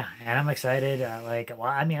 and I'm excited. Like, well,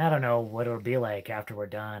 I mean, I don't know what it'll be like after we're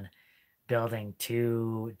done building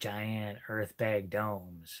 2 giant Earthbag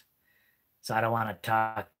domes. So I don't want to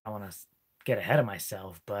talk. I want to get ahead of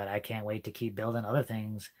myself, but I can't wait to keep building other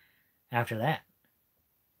things after that.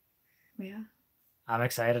 Yeah. I'm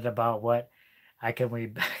excited about what I can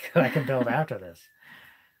we I can build after this.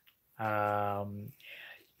 Um,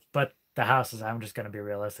 but the house is. I'm just going to be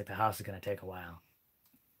realistic. The house is going to take a while.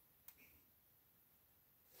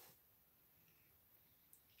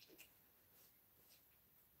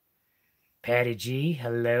 Patty G,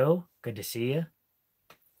 hello. Good to see you.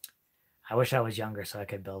 I wish I was younger so I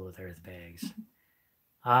could build with earth bags.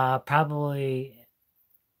 Probably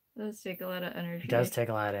It does take a lot of energy. it does take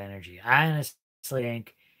a lot of energy. I honestly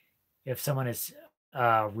think if someone is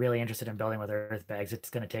really interested in building with earth bags, it's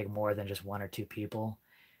going to take more than just 1 or 2 people.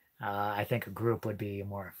 I think a group would be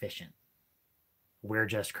more efficient. We're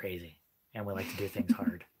just crazy, and we like to do things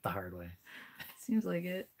the hard way. Seems like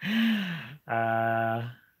it. Uh,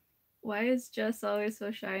 Why is Jess always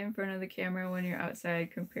so shy in front of the camera when you're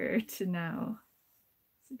outside compared to now?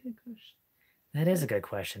 That's a good question. that is a good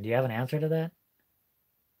question. Do you have an answer to that?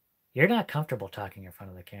 You're not comfortable talking in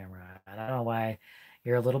front of the camera. I don't know why.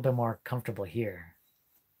 You're a little bit more comfortable here.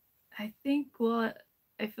 I think, well,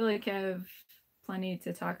 I feel like I have plenty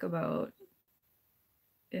to talk about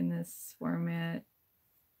in this format.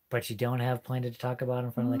 But you don't have plenty to talk about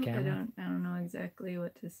in front of the camera? I don't know exactly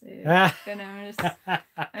what to say. And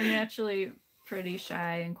I'm naturally pretty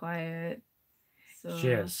shy and quiet. So She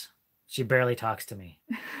is. She barely talks to me.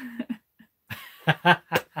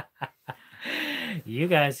 you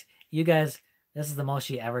guys, this is the most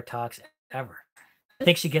she ever talks ever. I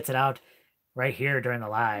think she gets it out right here during the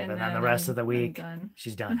live, and then the rest of the week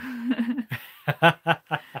she's done.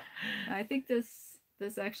 I think this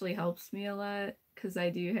actually helps me a lot because I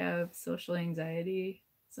do have social anxiety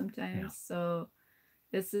sometimes. Yeah. So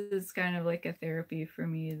this is kind of like a therapy for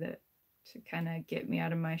me that to kind of get me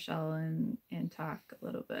out of my shell and talk a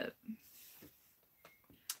little bit.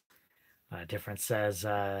 Difference says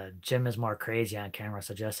Jim is more crazy on camera,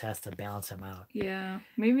 so just has to balance him out. Yeah,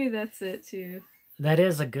 maybe that's it too. That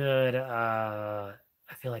is a good. I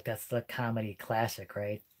feel like that's the comedy classic,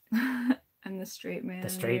 right? I'm the straight man. The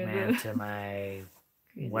straight man to my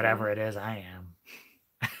whatever it is I am.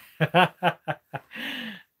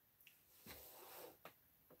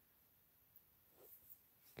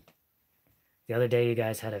 The other day, you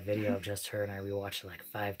guys had a video of just her, and I rewatched it like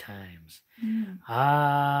 5 times.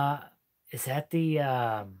 Is that the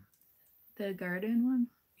garden one?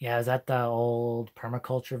 Yeah, is that the old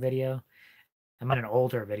permaculture video? I meant an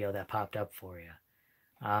older video that popped up for you.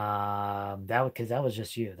 Because that was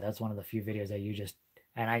just you. That's one of the few videos that you just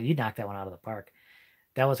you knocked that one out of the park.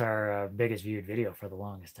 That was our biggest viewed video for the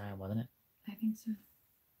longest time, wasn't it? I think so.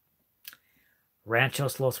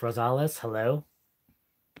 Ranchos Los Rosales, hello.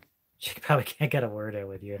 She probably can't get a word in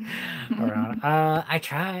with you around. I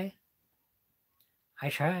try.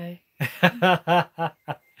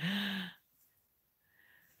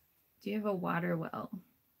 Do you have a water well?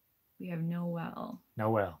 We have no well. No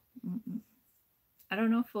well. Mm-mm. I don't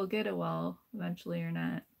know if we'll get a well eventually or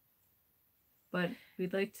not, but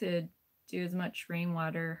we'd like to do as much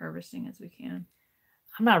rainwater harvesting as we can.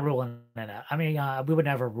 I'm not ruling it out. I mean, we would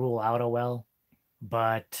never rule out a well,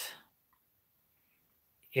 but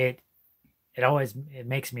it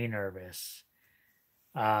makes me nervous.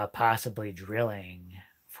 Possibly drilling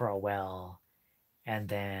for a well and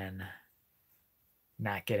then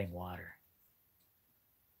not getting water.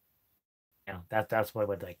 You know, that's what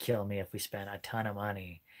would like kill me if we spent a ton of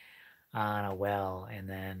money on a well and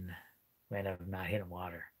then we end up not hitting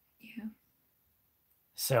water. Yeah.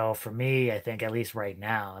 So for me, I think at least right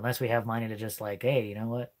now, unless we have money to just like, hey, you know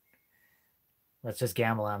what? Let's just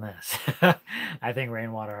gamble on this. I think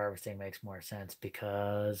rainwater harvesting makes more sense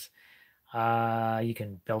because you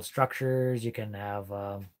can build structures, you can have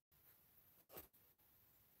you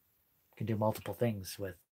can do multiple things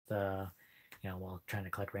with while trying to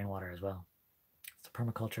collect rainwater as well. It's the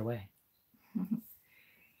permaculture way.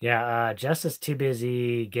 Yeah, Jess is too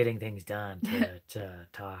busy getting things done to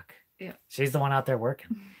talk. Yeah. She's the one out there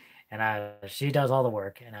working, and she does all the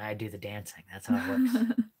work, and I do the dancing. That's how it works.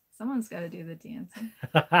 Someone's got to do the dancing.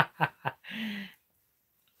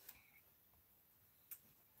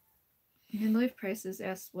 Midlife Crisis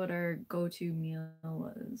asked what our go-to meal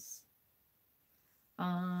was.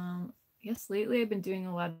 Yes, lately I've been doing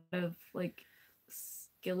a lot of like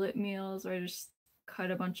skillet meals where I just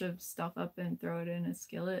cut a bunch of stuff up and throw it in a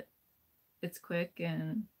skillet. It's quick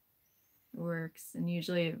and it works, and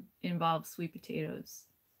usually it involves sweet potatoes.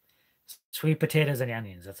 Sweet potatoes and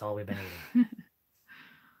onions. That's all we've been eating.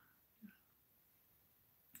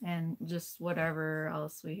 And just whatever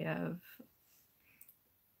else we have.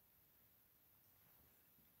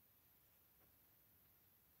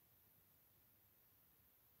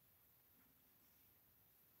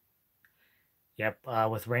 Yep.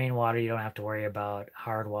 With rainwater, you don't have to worry about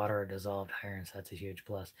hard water or dissolved iron, so that's a huge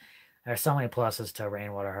plus. There's so many pluses to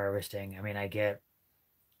rainwater harvesting. I mean, I get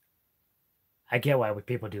why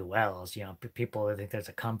people do wells. You know, people I think there's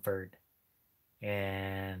a comfort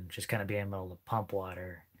in just kind of being able to pump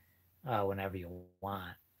water whenever you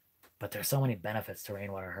want. But there's so many benefits to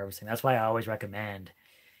rainwater harvesting. That's why I always recommend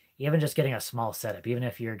even just getting a small setup, even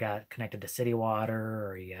if you're got connected to city water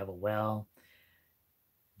or you have a well,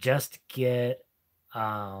 just get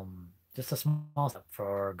just a small setup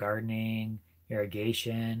for gardening,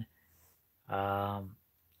 irrigation. Um,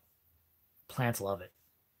 Plants love it.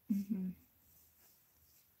 Mm-hmm.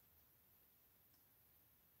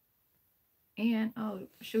 And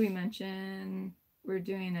should we mention we're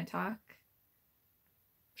doing a talk?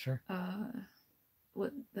 Sure.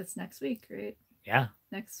 What that's next week, right? Yeah.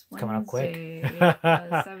 Next It's coming up quick. Wednesday,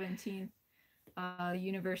 17th.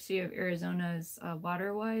 University of Arizona's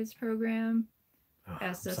WaterWise program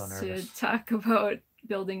asked I'm so us to nervous. talk about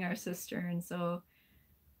building our cistern. So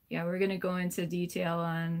yeah, we're gonna go into detail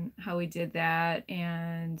on how we did that,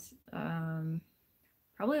 and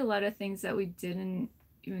probably a lot of things that we didn't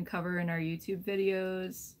even cover in our YouTube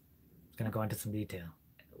videos. It's gonna go into some detail.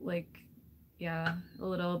 Like, yeah, a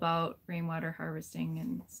little about rainwater harvesting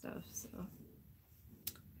and stuff. So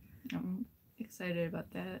I'm excited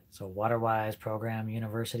about that. So WaterWise program,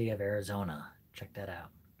 University of Arizona. Check that out.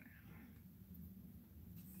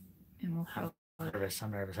 And we'll I'm probably nervous.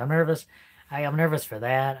 I'm nervous. I'm nervous for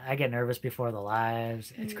that. I get nervous before the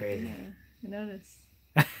lives. It's crazy. Yeah, I noticed.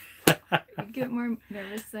 You get more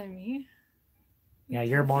nervous than me. Yeah,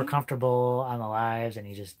 you're more comfortable on the lives and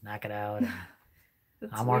you just knock it out. And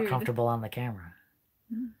I'm more comfortable on the camera.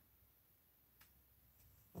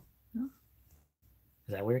 No.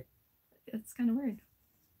 Is that weird? It's kind of weird.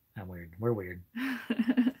 I'm weird. We're weird.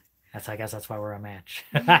 I guess that's why we're a match.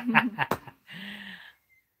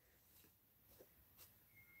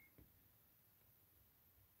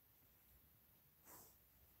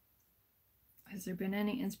 Has there been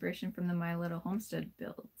any inspiration from the My Little Homestead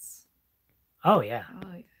builds? Oh yeah. Oh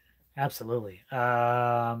yeah. Absolutely.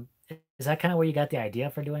 Is that kind of where you got the idea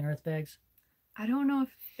for doing Earthbags? I don't know if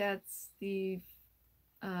that's the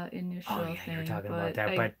initial Oh yeah, thing, you're talking but about that.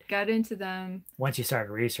 I But got into them. once you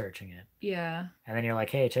started researching it, Yeah. and then you're like,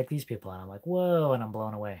 hey, check these people out. I'm like, whoa, and I'm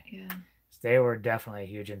blown away. Yeah. So they were definitely a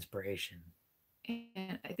huge inspiration.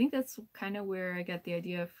 And I think that's kind of where I got the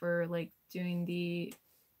idea for like doing the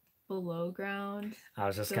below ground. I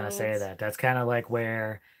was just gonna say that. That's kind of like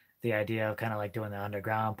where the idea of kind of like doing the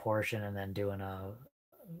underground portion and then doing a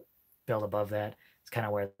build above that. It's kind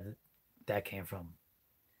of where that came from.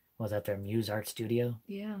 Was that their Muse Art Studio?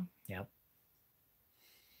 Yeah. Yep.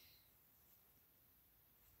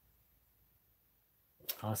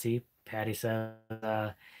 I'll see. Patty says,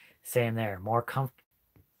 same there.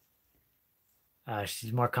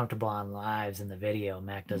 She's more comfortable on lives in the video.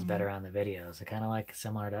 Mac does better on the videos. They're kind of like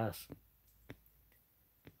similar to us.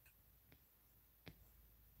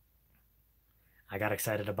 I got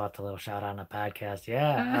excited about the little shout out on the podcast.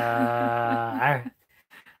 Yeah.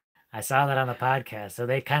 I saw that on the podcast. So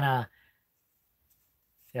they're kind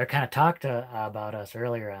of talked about us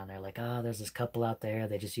earlier on. They're like, oh, there's this couple out there.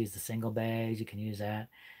 They just use the single bags. You can use that.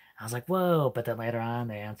 I was like, whoa. But then later on,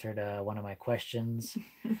 they answered one of my questions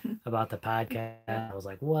about the podcast. I was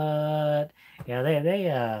like, what? Yeah,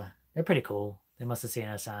 they're pretty cool. They must have seen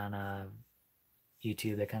us on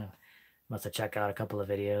YouTube. They kind of must have checked out a couple of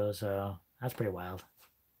videos. So that's pretty wild.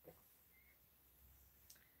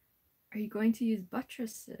 Are you going to use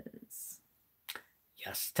buttresses?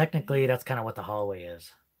 Yes, technically that's kind of what the hallway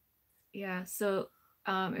is. Yeah, so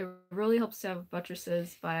it really helps to have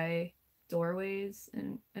buttresses by doorways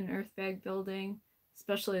in an Earthbag building,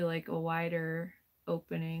 especially like a wider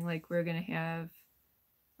opening. Like we're gonna have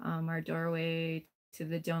our doorway to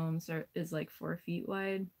the domes is like 4 feet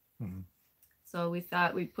wide. Mhm. So we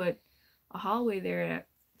thought we'd put a hallway there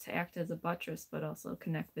to act as a buttress, but also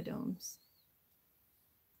connect the domes.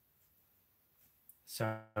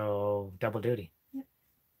 So double duty. Yep.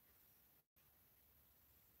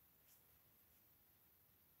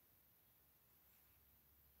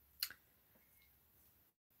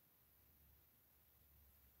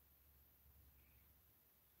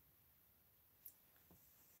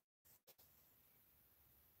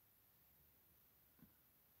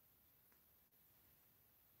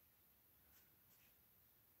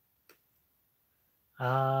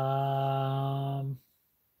 Um,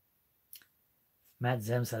 Matt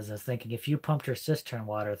Zim says, I was thinking if you pumped your cistern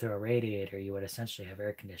water through a radiator, you would essentially have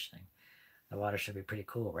air conditioning. The water should be pretty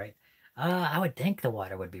cool, right? I would think the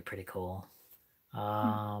water would be pretty cool. Hmm.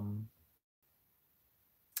 Um,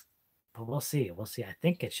 but we'll see. We'll see. I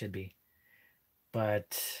think it should be.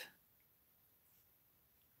 But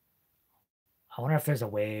I wonder if there's a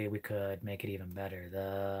way we could make it even better.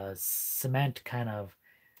 The cement kind of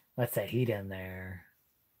lets that heat in there.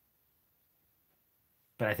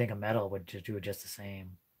 But I think a metal would just do it just the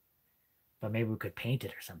same. But maybe we could paint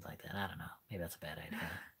it or something like that. I don't know. Maybe that's a bad idea.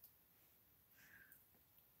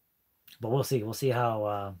 But we'll see. We'll see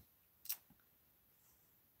how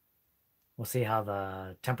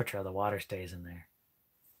the temperature of the water stays in there.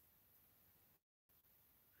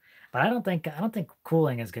 But I don't think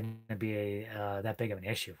cooling is going to be that big of an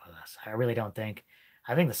issue for us. I really don't think.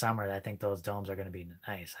 I think the summer, I think those domes are going to be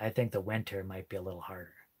nice. I think the winter might be a little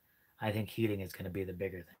harder. I think heating is going to be the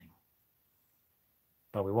bigger thing.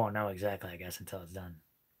 But we won't know exactly, I guess, until it's done.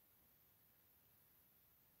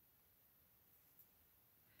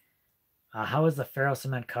 How is the ferro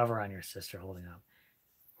cement cover on your sister holding up?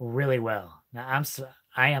 Really well. Now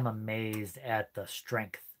I am amazed at the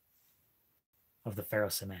strength of the ferro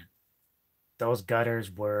cement. Those gutters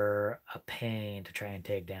were a pain to try and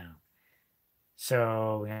take down.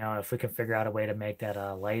 So, if we can figure out a way to make that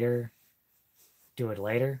lighter, do it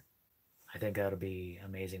later, I think that'll be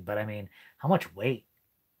amazing. But I mean, how much weight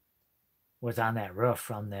was on that roof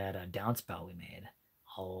from that downspout we made?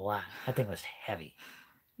 A lot. That thing was heavy.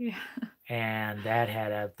 Yeah. And that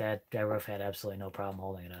roof had absolutely no problem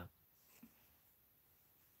holding it up.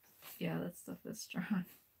 Yeah, that stuff is strong.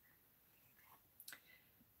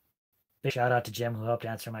 Big shout out to Jim who helped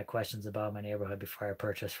answer my questions about my neighborhood before I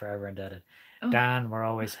purchased Forever Indebted. Oh. Don, we're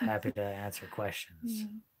always happy to answer questions.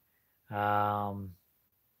 Yeah.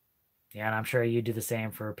 Yeah, and I'm sure you do the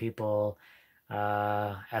same for people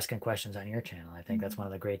asking questions on your channel. I think that's one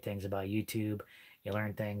of the great things about YouTube. You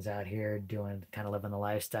learn things out here doing kind of living the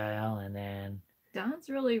lifestyle, and then Don's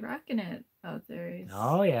really rocking it out there.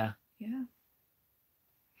 oh yeah, Yeah.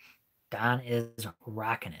 Don is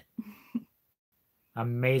rocking it.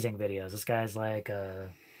 Amazing videos. This guy's like a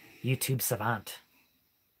YouTube savant.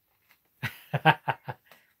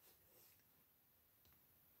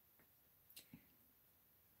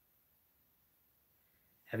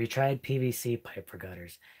 Have you tried PVC pipe for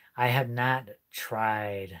gutters? I have not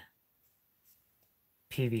tried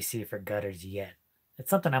PVC for gutters yet. It's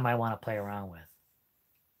something I might want to play around with.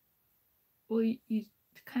 Well, you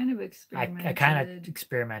kind of experimented. I kind of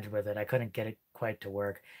experimented with it. I couldn't get it quite to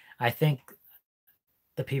work. I think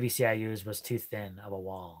the PVC I used was too thin of a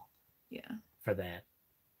wall. Yeah. For that.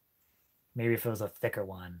 Maybe if it was a thicker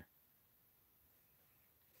one,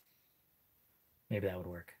 maybe that would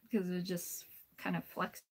work. Because it just kind of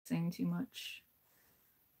flexing too much.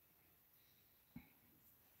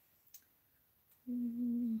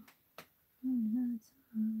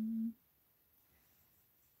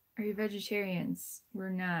 Are you vegetarians? We're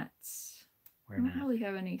not. We don't really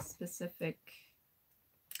have any specific.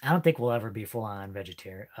 I don't think we'll ever be full on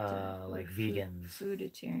vegetarian, like vegans.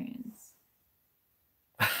 Fooditarians.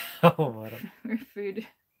 Oh, we're food.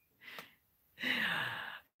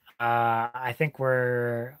 I think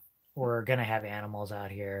we're gonna have animals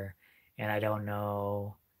out here, and I don't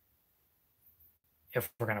know if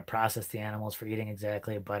we're gonna process the animals for eating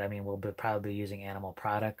exactly, but I mean we'll probably be using animal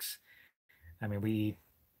products. I mean we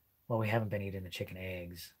haven't been eating the chicken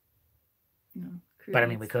eggs. No, but I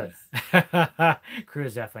mean we could. Crew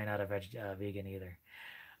is definitely not a vegan either.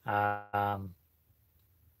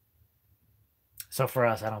 So for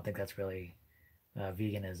us, I don't think that's really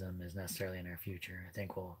veganism is necessarily in our future. I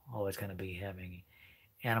think we'll always kind of be having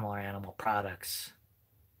animal or animal products.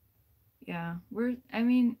 Yeah, I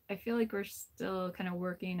feel like we're still kind of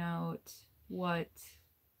working out what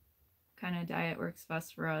kind of diet works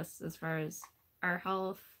best for us as far as our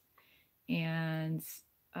health and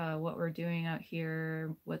what we're doing out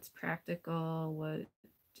here, what's practical, what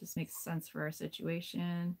just makes sense for our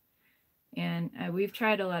situation. And we've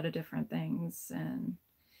tried a lot of different things, and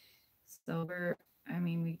so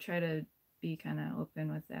we try to be kind of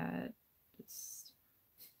open with that. It's,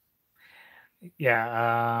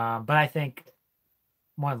 Yeah, but I think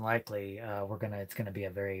more than likely it's gonna be a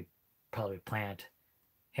very probably plant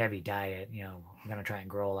heavy diet. You know, we're gonna try and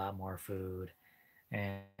grow a lot more food,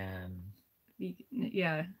 and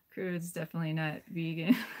yeah, Crew's definitely not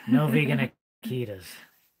vegan. no vegan akitas.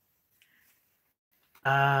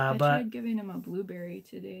 I But tried giving him a blueberry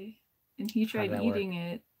today, and he how tried did that work? eating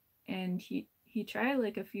it, and he tried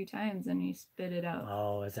like a few times, and he spit it out.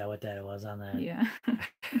 Oh, is that what that was on that? Yeah.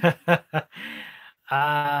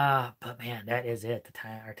 But man, that is it.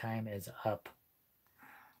 Our time is up.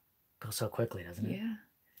 Goes so quickly, doesn't it?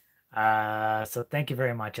 Yeah. So thank you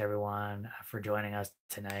very much, everyone, for joining us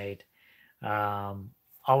tonight.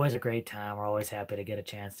 Always a great time. We're always happy to get a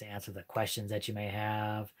chance to answer the questions that you may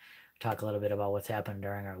have, talk a little bit about what's happened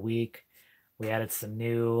during our week. We added some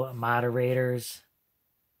new moderators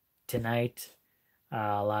tonight.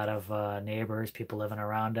 A lot of neighbors, people living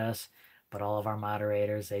around us, but all of our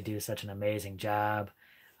moderators, they do such an amazing job.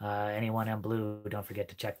 Anyone in blue, don't forget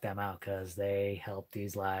to check them out because they help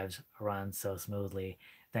these lives run so smoothly.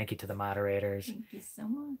 Thank you to the moderators. Thank you so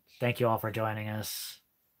much. Thank you all for joining us.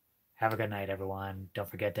 Have a good night, everyone. Don't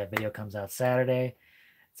forget that video comes out Saturday.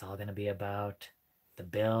 It's all going to be about the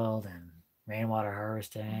build and rainwater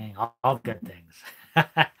harvesting, all good things. All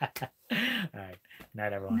right.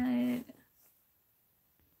 Night, everyone. Night.